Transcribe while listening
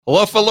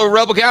Hello, fellow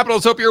Rebel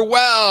Capitals. Hope you're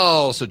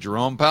well. So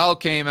Jerome Powell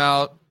came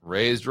out,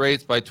 raised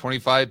rates by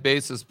 25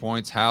 basis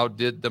points. How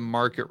did the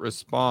market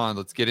respond?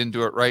 Let's get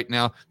into it right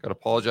now. Got to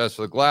apologize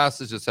for the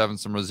glasses. Just having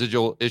some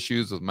residual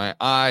issues with my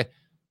eye.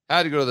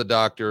 Had to go to the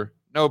doctor.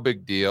 No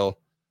big deal.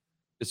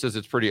 It says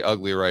it's pretty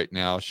ugly right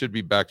now. Should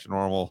be back to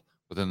normal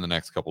within the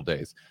next couple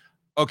days.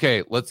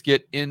 Okay, let's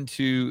get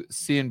into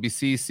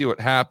CNBC, see what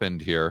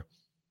happened here.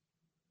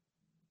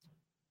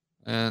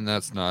 And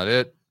that's not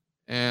it.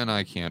 And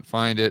I can't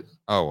find it.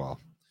 Oh, well.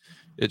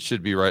 It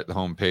should be right at the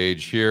home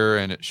page here,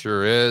 and it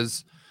sure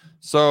is.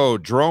 So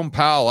Jerome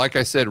Powell, like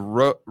I said,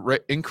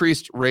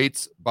 increased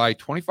rates by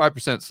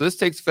 25%. So this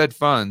takes Fed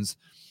funds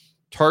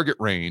target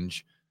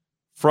range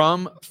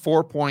from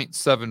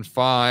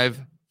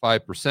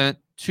 4.755%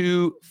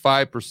 to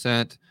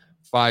 5%,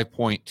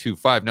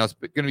 5.25. Now, it's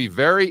going to be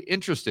very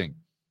interesting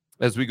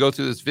as we go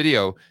through this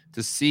video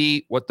to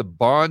see what the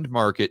bond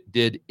market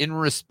did in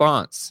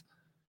response.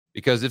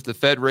 Because if the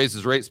Fed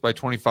raises rates by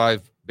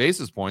 25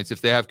 basis points,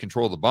 if they have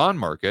control of the bond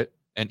market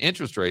and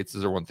interest rates,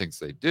 as everyone thinks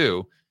they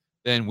do,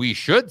 then we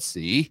should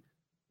see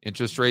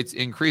interest rates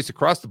increase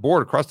across the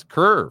board, across the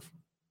curve.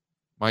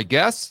 My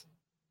guess?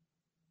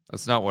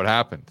 That's not what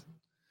happened,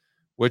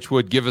 which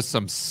would give us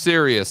some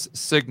serious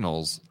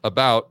signals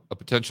about a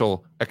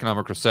potential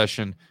economic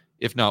recession,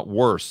 if not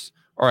worse.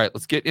 All right,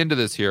 let's get into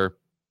this here.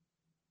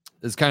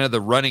 This is kind of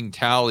the running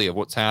tally of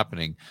what's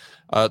happening.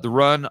 The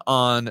run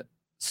on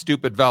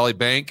Stupid Valley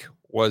Bank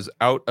was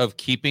out of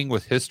keeping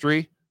with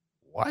history.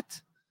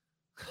 What?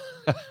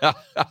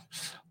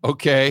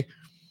 Okay.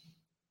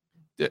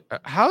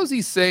 How is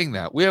he saying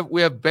that?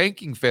 We have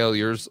banking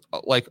failures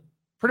like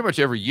pretty much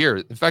every year.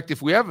 In fact,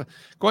 if we have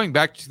going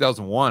back to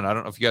 2001, I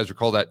don't know if you guys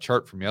recall that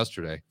chart from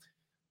yesterday.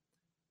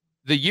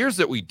 The years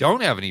that we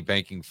don't have any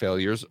banking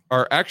failures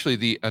are actually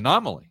the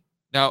anomaly.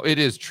 Now, it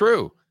is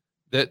true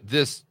that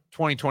this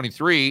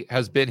 2023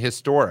 has been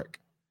historic,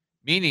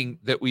 meaning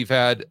that we've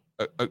had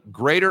a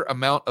greater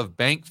amount of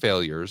bank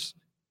failures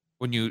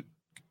when you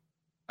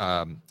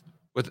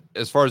with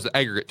as far as the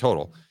aggregate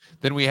total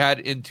than we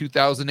had in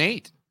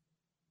 2008.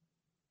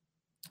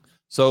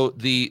 So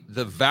the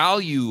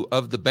value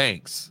of the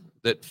banks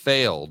that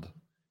failed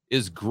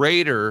is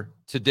greater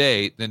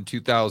today than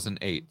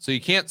 2008. So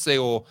you can't say,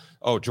 well,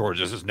 oh, George,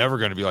 this is never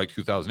going to be like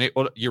 2008.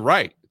 Well, you're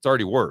right. It's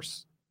already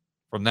worse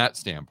from that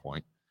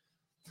standpoint.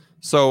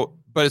 So,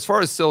 but as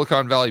far as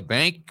Silicon Valley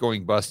Bank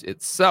going bust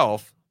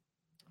itself,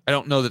 I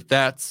don't know that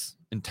that's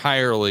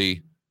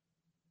entirely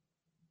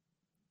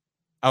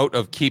out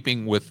of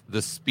keeping with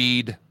the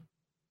speed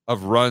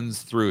of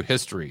runs through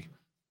history.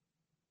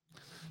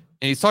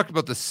 And he's talked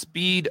about the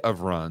speed of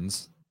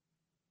runs.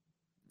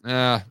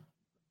 I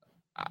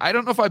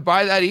don't know if I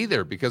buy that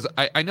either, because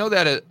I know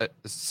that a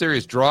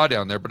serious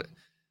drawdown there, but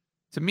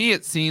to me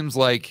it seems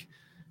like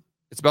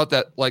it's about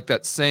that, like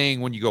that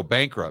saying, when you go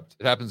bankrupt,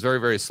 it happens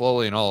very, very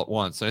slowly and all at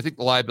once. And I think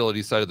the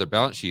liability side of their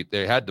balance sheet,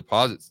 they had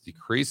deposits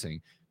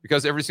decreasing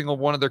because every single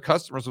one of their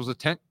customers was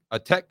a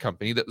tech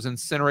company that was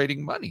incinerating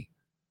money.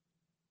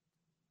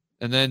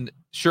 And then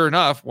sure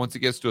enough, once it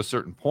gets to a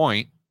certain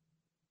point,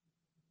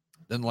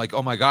 then like,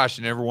 oh my gosh,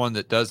 and everyone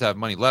that does have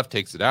money left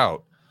takes it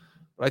out.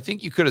 But I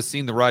think you could have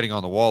seen the writing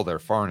on the wall there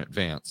far in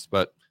advance.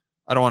 But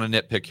I don't want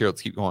to nitpick here.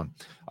 Let's keep going.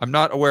 I'm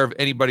not aware of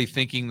anybody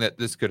thinking that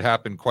this could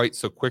happen quite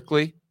so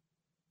quickly.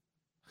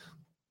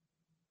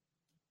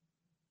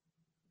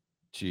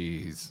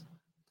 Jeez.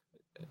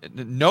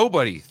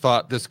 Nobody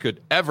thought this could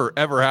ever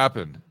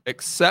happen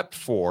except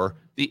for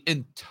the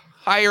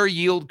entire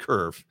yield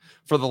curve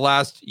for the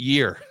last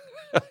year.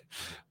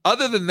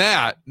 Other than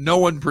that, no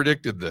one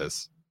predicted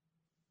this.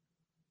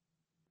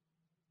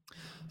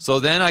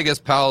 So then I guess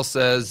Powell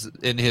says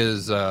in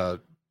his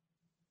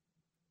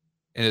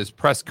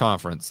press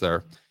conference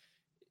there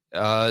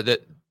that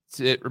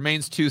it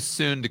remains too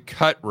soon to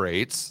cut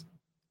rates.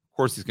 Of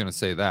course, he's going to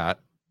say that.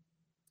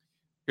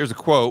 Here's a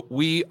quote.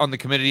 We on the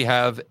committee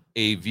have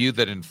a view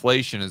that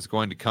inflation is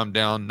going to come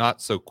down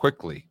not so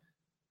quickly.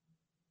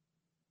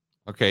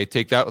 Okay,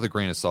 take that with a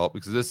grain of salt,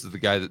 because this is the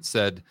guy that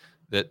said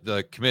that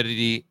the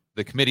committee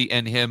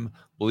and him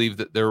believed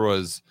that there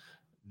was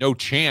no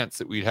chance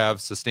that we'd have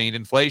sustained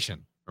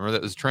inflation. Remember,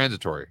 that was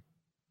transitory.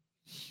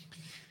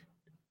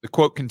 The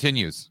quote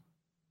continues.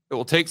 It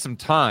will take some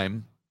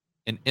time,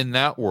 and in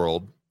that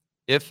world,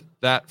 if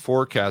that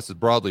forecast is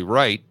broadly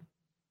right,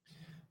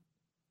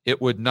 it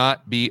would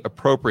not be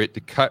appropriate to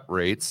cut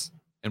rates,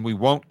 and we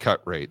won't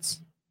cut rates.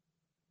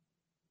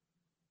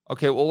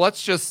 Okay, well,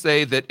 let's just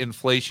say that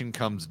inflation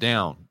comes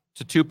down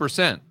to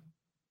 2%.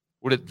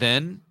 Would it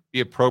then be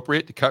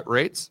appropriate to cut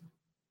rates?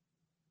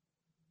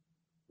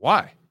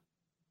 Why?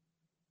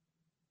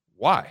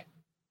 Why?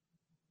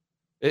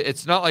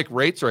 It's not like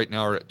rates right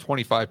now are at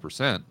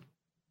 25%.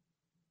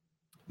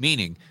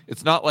 Meaning,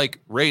 it's not like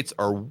rates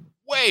are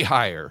way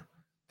higher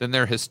than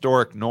their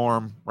historic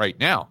norm right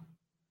now.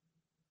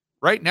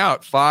 Right now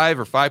at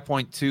 5 or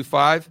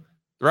 5.25,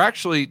 they're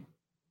actually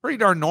pretty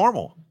darn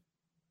normal.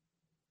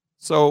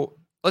 So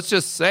let's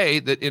just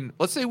say that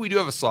let's say we do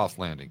have a soft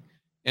landing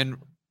and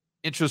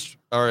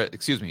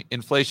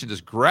inflation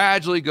just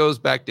gradually goes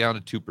back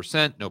down to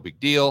 2%, no big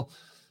deal.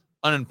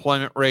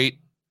 Unemployment rate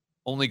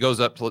only goes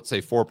up to, let's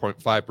say,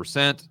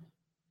 4.5%.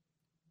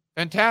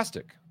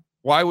 Fantastic.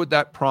 Why would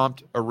that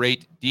prompt a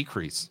rate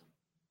decrease?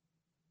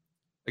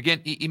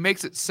 Again, he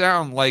makes it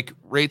sound like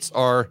rates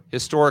are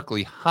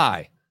historically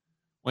high,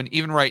 when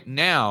even right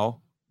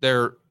now,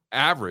 they're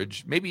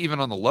average, maybe even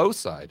on the low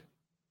side.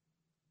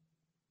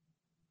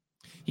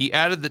 He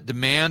added that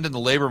demand in the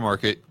labor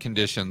market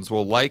conditions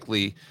will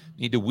likely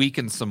need to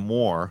weaken some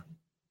more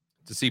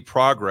to see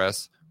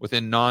progress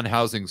within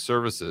non-housing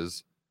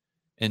services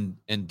and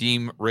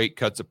deem rate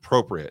cuts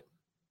appropriate.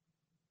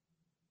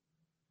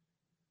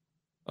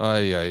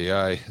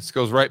 This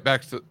goes right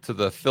back to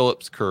the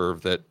Phillips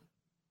curve that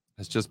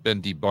has just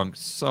been debunked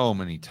so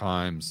many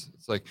times.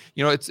 It's like,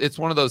 it's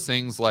one of those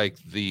things like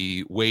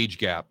the wage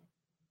gap.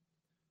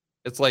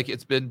 It's like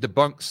it's been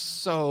debunked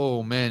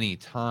so many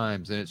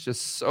times, and it's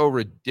just so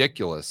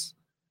ridiculous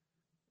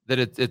that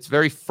it's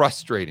very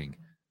frustrating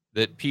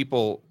that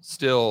people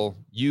still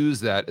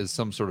use that as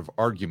some sort of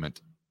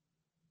argument.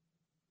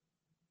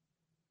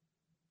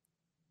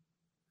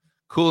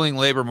 Cooling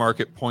labor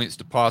market points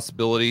to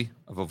possibility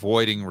of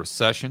avoiding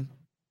recession.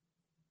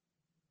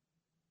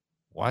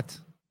 What?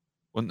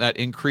 Wouldn't that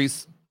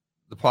increase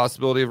the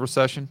possibility of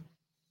recession?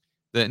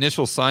 The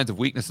initial signs of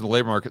weakness in the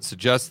labor market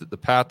suggest that the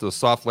path to a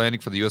soft landing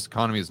for the U.S.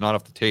 economy is not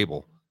off the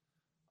table.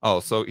 Oh,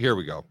 so here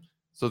we go.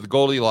 So the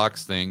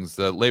Goldilocks things,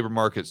 the labor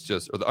market's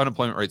or the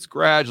unemployment rate's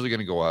gradually going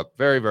to go up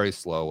very, very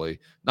slowly,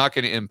 not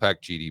going to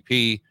impact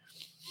GDP.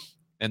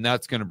 And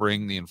that's going to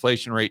bring the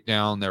inflation rate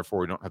down.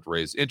 Therefore, we don't have to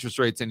raise interest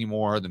rates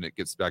anymore. Then it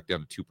gets back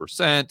down to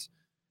 2%.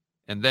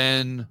 And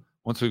then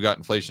once we've got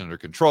inflation under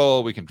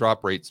control, we can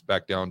drop rates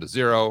back down to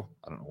zero.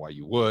 I don't know why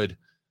you would,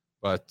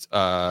 but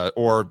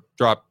or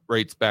drop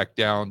rates back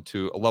down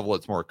to a level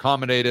that's more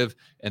accommodative.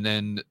 And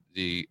then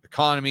the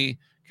economy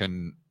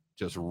can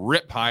just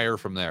rip higher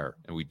from there.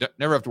 And we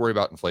never have to worry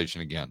about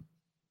inflation again.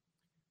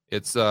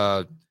 It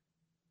sounds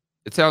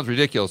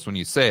ridiculous when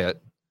you say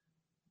it,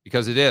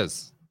 because it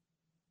is.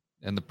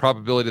 And the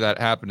probability of that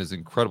happen is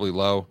incredibly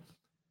low.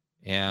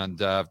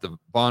 And if the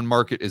bond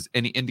market is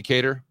any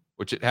indicator,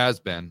 which it has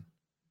been,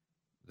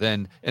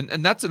 then,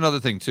 and that's another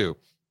thing too.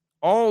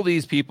 All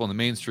these people in the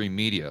mainstream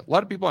media, a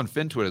lot of people on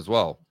FinTwit as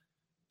well,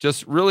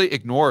 just really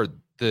ignored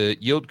the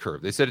yield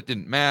curve. They said it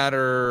didn't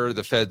matter.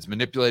 The Fed's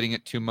manipulating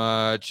it too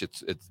much.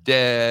 It's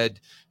dead.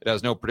 It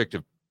has no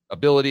predictive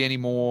ability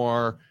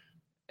anymore.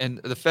 And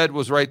the Fed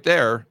was right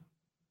there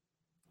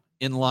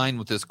in line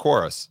with this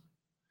chorus.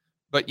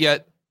 But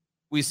yet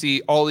we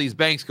see all these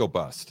banks go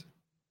bust.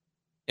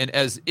 And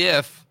as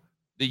if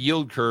the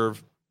yield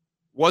curve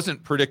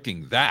wasn't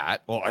predicting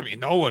that. Well, I mean,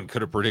 no one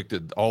could have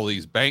predicted all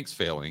these banks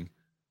failing.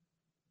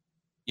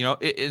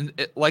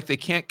 Like they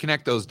can't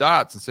connect those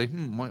dots and say,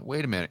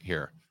 wait a minute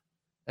here.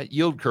 That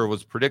yield curve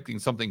was predicting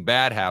something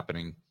bad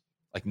happening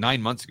like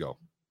 9 months ago.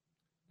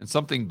 And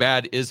something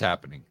bad is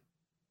happening.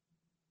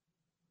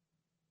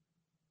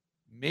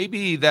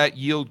 Maybe that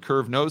yield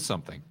curve knows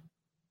something,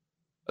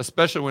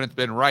 especially when it's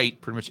been right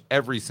pretty much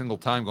every single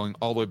time going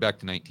all the way back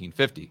to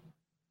 1950.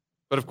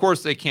 But of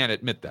course, they can't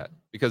admit that,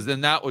 because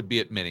then that would be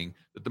admitting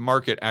that the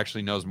market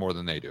actually knows more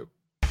than they do.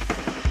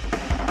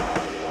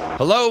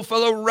 Hello,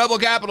 fellow rebel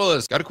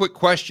capitalists. Got a quick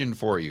question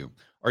for you.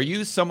 Are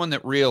you someone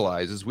that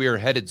realizes we are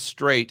headed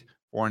straight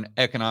for an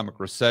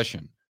economic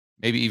recession,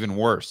 maybe even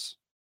worse?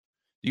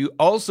 Do you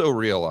also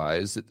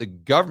realize that the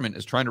government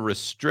is trying to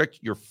restrict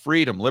your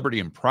freedom, liberty,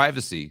 and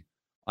privacy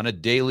on a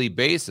daily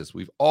basis?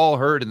 We've all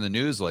heard in the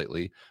news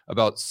lately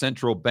about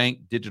central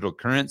bank digital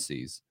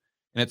currencies,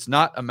 and it's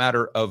not a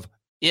matter of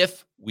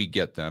if we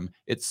get them,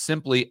 it's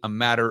simply a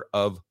matter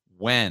of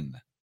when.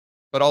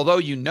 But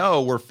although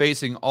we're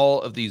facing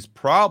all of these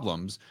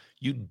problems,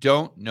 you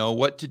don't know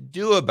what to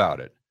do about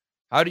it.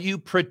 How do you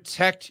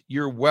protect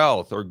your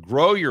wealth or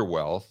grow your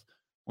wealth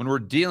when we're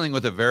dealing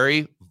with a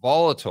very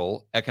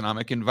volatile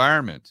economic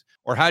environment?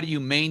 Or how do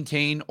you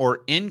maintain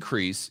or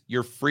increase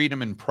your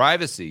freedom and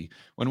privacy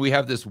when we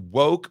have this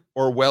woke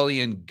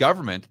Orwellian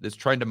government that's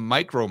trying to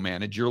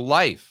micromanage your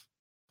life?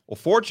 Well,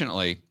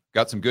 fortunately,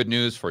 got some good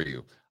news for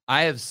you.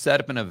 I have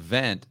set up an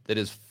event that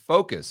is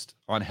focused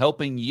on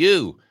helping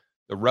you,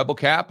 the rebel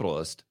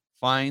capitalist,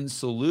 find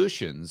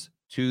solutions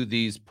to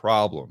these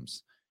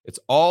problems. It's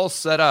all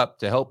set up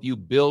to help you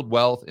build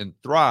wealth and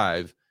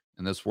thrive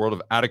in this world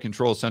of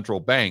out-of-control central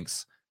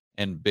banks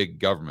and big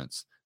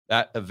governments.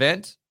 That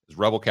event is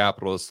Rebel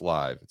Capitalists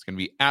Live. It's going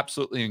to be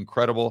absolutely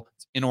incredible.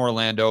 It's in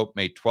Orlando,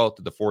 May 12th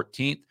to the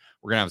 14th.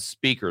 We're going to have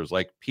speakers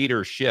like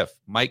Peter Schiff,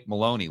 Mike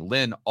Maloney,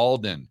 Lynn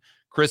Alden,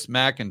 Chris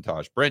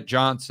McIntosh, Brent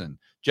Johnson,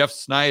 Jeff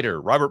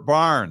Snyder, Robert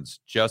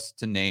Barnes, just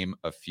to name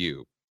a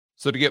few.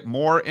 So to get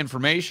more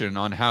information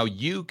on how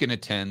you can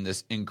attend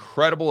this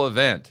incredible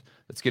event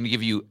that's going to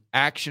give you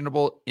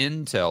actionable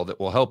intel that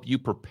will help you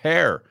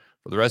prepare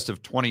for the rest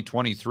of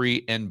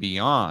 2023 and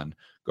beyond,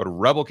 go to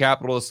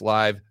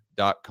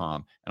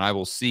rebelcapitalistlive.com, and I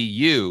will see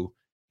you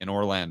in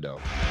Orlando.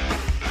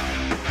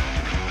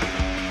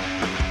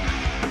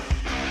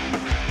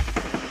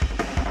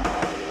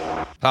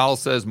 Powell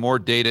says more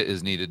data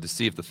is needed to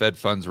see if the Fed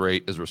funds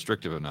rate is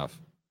restrictive enough.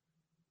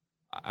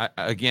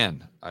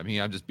 Again, I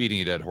mean, I'm just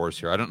beating a dead horse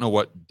here. I don't know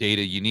what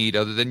data you need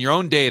other than your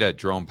own data,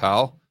 Jerome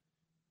Powell.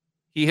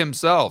 He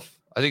himself,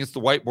 I think it's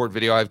the whiteboard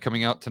video I have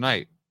coming out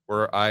tonight,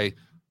 where I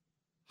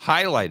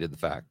highlighted the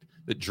fact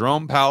that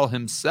Jerome Powell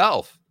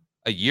himself,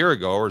 a year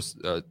ago or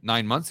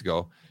 9 months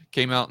ago,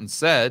 came out and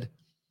said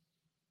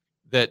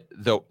that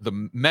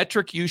the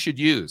metric you should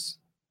use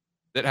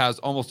that has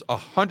almost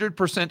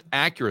 100%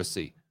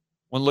 accuracy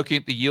when looking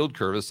at the yield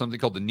curve is something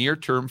called the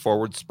near-term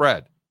forward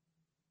spread.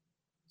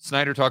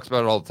 Snyder talks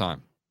about it all the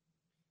time.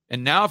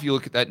 And now if you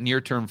look at that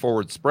near-term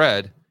forward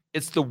spread,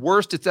 it's the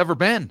worst it's ever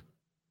been.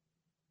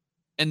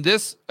 And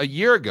this, a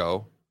year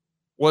ago,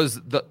 was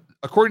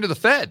according to the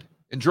Fed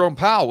and Jerome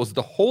Powell, was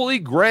the holy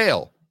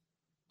grail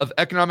of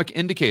economic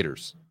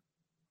indicators.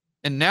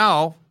 And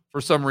now,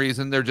 for some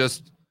reason, they're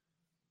just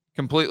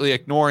completely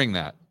ignoring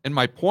that. And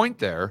my point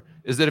there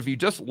is that if you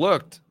just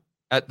looked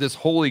at this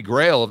holy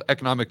grail of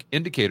economic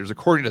indicators,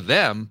 according to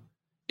them,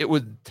 it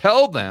would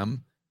tell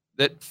them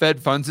that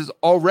Fed funds is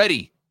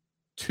already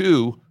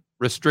too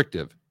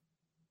restrictive.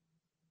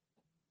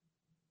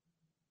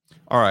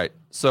 All right.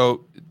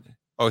 So,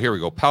 here we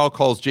go. Powell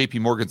calls JP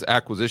Morgan's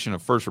acquisition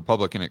of First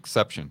Republic an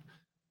exception.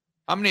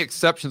 How many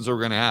exceptions are we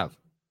going to have?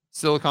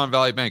 Silicon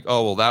Valley Bank.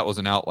 Oh, well, that was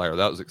an outlier.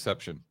 That was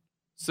exception.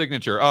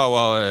 Signature. Oh,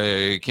 well,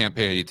 you can't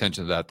pay any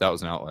attention to that. That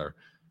was an outlier.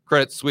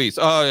 Credit Suisse.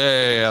 Oh,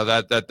 yeah.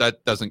 That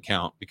doesn't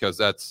count because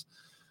that's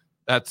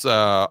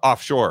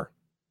offshore.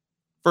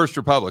 First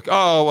Republic.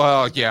 Oh,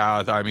 well,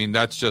 yeah. I mean,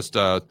 that's just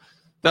a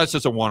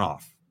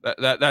one-off.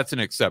 That's an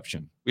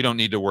exception. We don't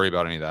need to worry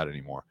about any of that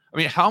anymore. I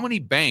mean, how many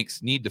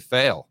banks need to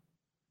fail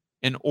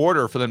in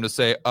order for them to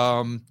say,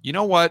 you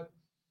know what?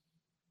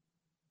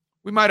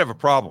 We might have a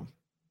problem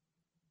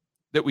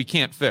that we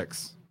can't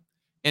fix.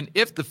 And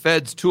if the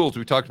Fed's tools,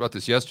 we talked about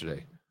this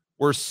yesterday,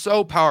 were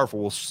so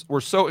powerful,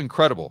 were so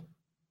incredible,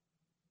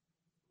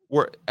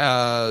 if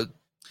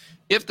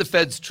the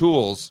Fed's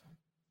tools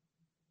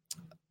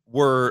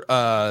were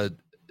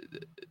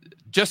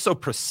just so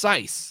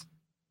precise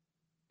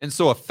and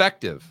so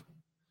effective,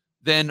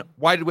 then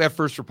why did we have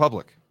First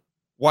Republic?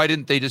 Why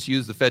didn't they just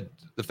use the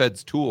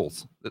Fed's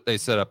tools that they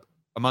set up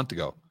a month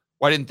ago?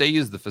 Why didn't they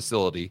use the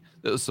facility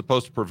that was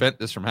supposed to prevent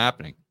this from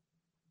happening?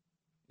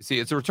 You see,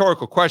 it's a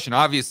rhetorical question.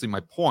 Obviously, my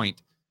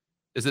point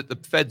is that the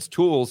Fed's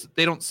tools,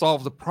 they don't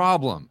solve the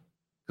problem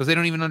because they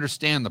don't even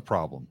understand the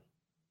problem.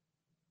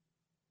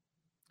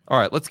 All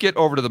right, let's get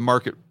over to the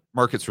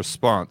market's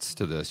response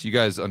to this. You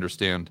guys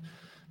understand.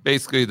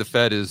 Basically, the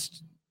Fed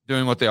is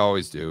doing what they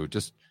always do,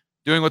 just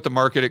doing what the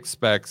market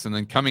expects and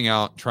then coming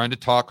out trying to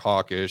talk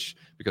hawkish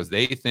because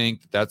they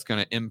think that's going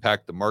to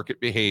impact the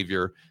market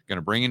behavior, going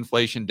to bring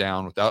inflation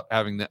down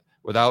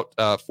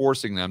without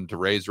forcing them to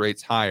raise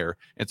rates higher.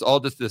 It's all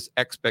just this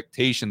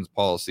expectations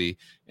policy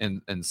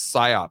and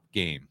PSYOP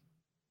game.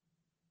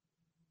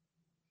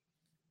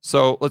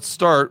 So let's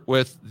start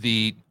with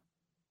the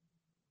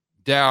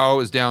Dow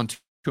is down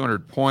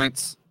 200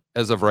 points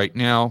as of right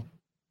now.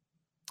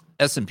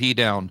 S&P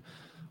down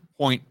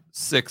 0.68%.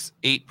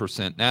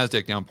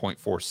 NASDAQ down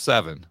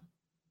 0.47%.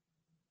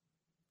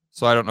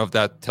 So I don't know if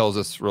that tells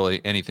us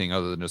really anything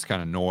other than just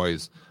kind of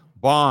noise.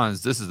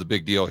 Bonds, this is the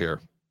big deal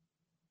here.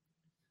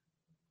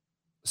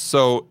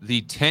 So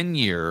the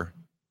 10-year,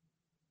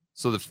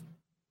 so the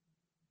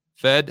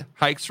Fed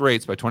hikes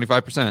rates by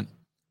 25%,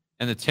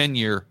 and the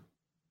 10-year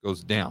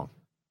goes down.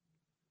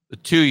 The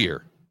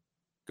 2-year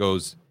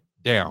goes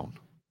down.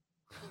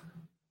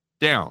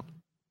 Down,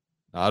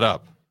 not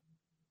up.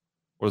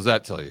 What does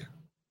that tell you?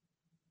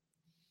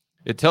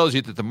 It tells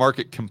you that the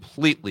market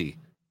completely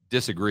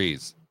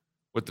disagrees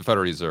with the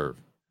Federal Reserve.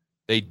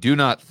 They do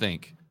not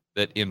think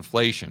that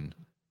inflation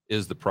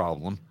is the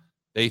problem.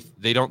 They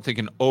don't think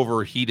an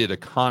overheated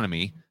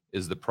economy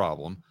is the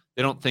problem.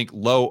 They don't think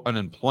low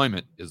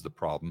unemployment is the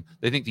problem.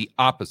 They think the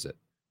opposite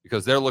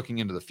because they're looking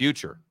into the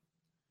future.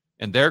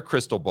 And their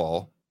crystal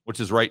ball, which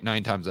is right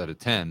 9 times out of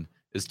 10,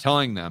 is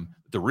telling them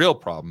that the real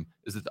problem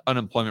is that the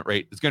unemployment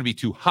rate is going to be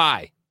too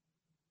high.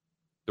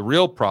 The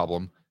real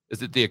problem is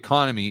that the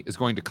economy is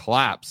going to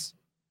collapse.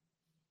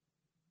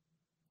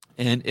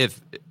 And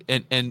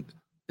and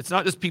it's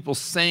not just people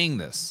saying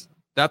this.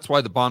 That's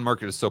why the bond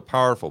market is so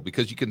powerful,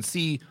 because you can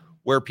see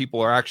where people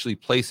are actually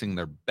placing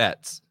their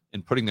bets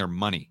and putting their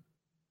money.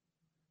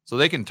 So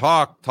they can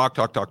talk,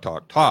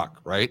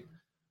 right?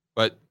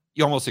 But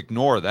you almost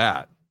ignore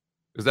that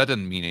because that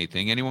doesn't mean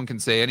anything. Anyone can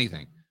say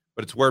anything,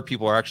 but it's where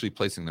people are actually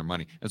placing their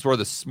money. It's where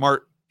the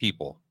smart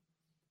people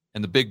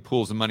and the big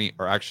pools of money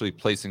are actually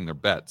placing their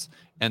bets.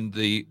 And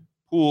the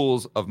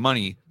pools of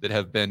money that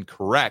have been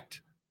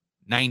correct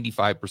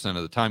 95%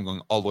 of the time,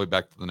 going all the way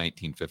back to the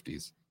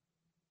 1950s.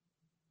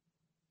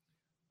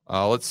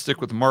 Let's stick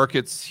with the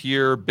markets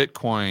here.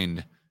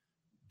 Bitcoin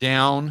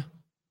down,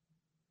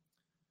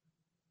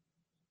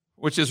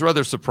 which is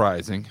rather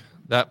surprising.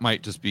 That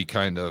might just be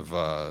kind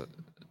of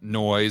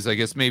noise. I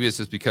guess maybe it's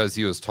just because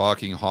he was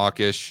talking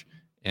hawkish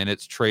and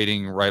it's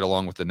trading right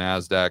along with the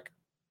NASDAQ.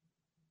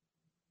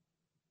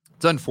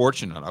 It's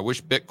unfortunate. I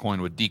wish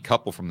Bitcoin would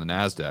decouple from the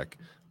NASDAQ,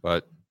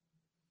 but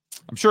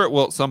I'm sure it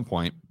will at some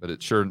point, but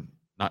it's sure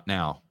not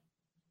now.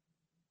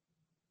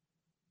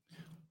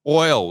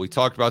 Oil, we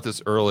talked about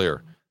this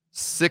earlier,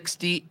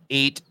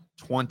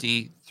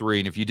 68.23.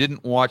 And if you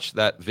didn't watch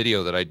that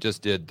video that I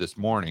just did this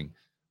morning,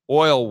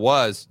 oil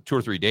was 2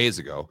 or 3 days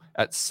ago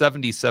at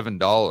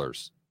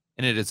 $77,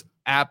 and it has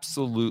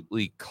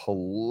absolutely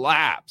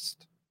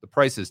collapsed. The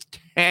price is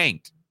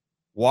tanked.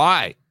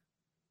 Why?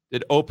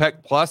 Did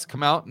OPEC Plus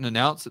come out and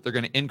announce that they're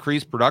going to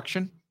increase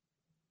production?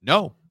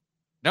 No.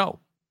 The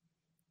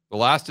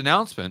last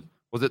announcement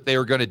was that they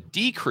were going to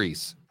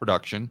decrease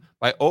production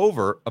by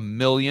over 1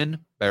 million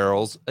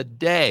barrels a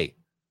day.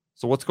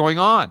 So what's going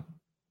on?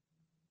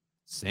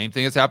 Same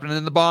thing that's happening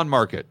in the bond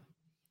market.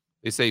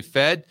 They say,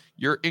 Fed,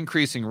 you're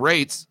increasing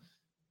rates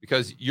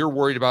because you're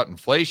worried about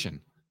inflation.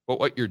 But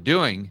what you're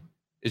doing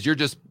is you're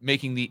just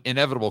making the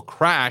inevitable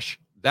crash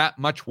that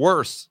much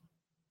worse.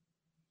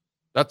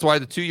 That's why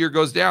the 2-year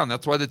goes down.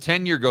 That's why the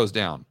 10-year goes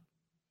down.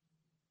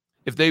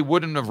 If they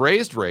wouldn't have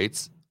raised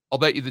rates, I'll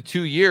bet you the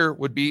 2-year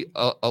would be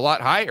a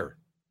lot higher.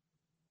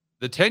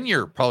 The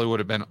 10-year probably would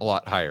have been a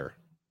lot higher.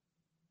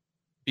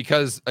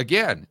 Because,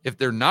 again, if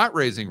they're not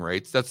raising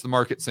rates, that's the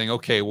market saying,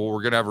 okay, well,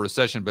 we're going to have a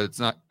recession, but it's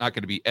not going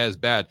to be as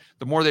bad.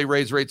 The more they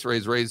raise rates,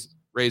 then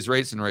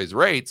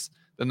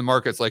the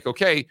market's like,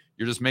 okay,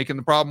 you're just making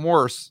the problem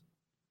worse.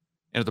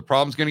 And if the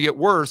problem's going to get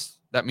worse,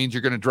 that means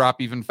you're going to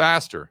drop even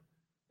faster.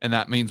 And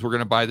that means we're going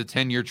to buy the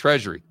 10-year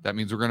treasury. That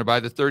means we're going to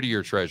buy the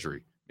 30-year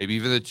treasury, maybe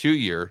even the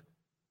 2-year,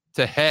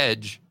 to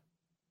hedge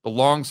the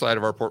long side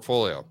of our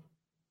portfolio.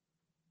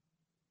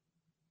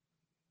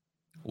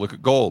 Look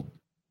at gold.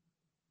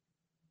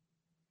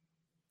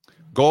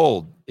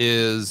 Gold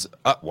is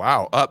up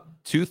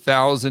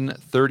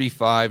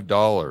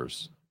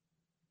 $2,035.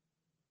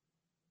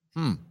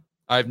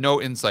 I have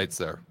no insights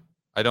there.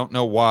 I don't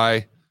know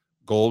why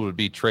gold would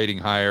be trading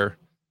higher.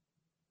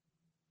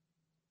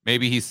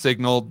 Maybe he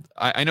signaled,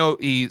 I know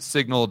he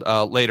signaled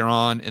later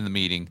on in the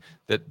meeting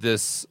that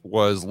this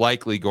was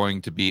likely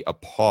going to be a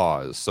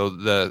pause. So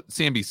the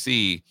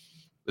CNBC,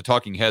 the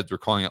talking heads were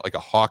calling it like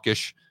a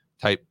hawkish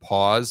type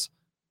pause.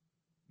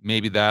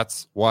 Maybe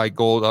that's why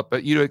gold up,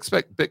 but you'd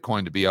expect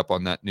Bitcoin to be up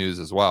on that news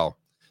as well.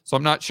 So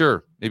I'm not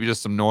sure. Maybe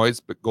just some noise,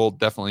 but gold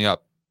definitely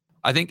up.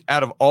 I think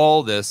out of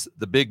all this,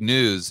 the big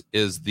news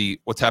is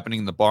what's happening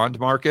in the bond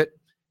market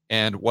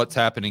and what's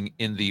happening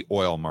in the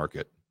oil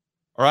market.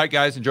 All right,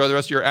 guys, enjoy the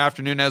rest of your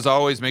afternoon. As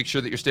always, make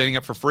sure that you're standing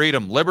up for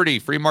freedom, liberty,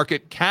 free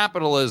market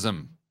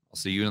capitalism. I'll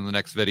see you in the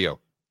next video.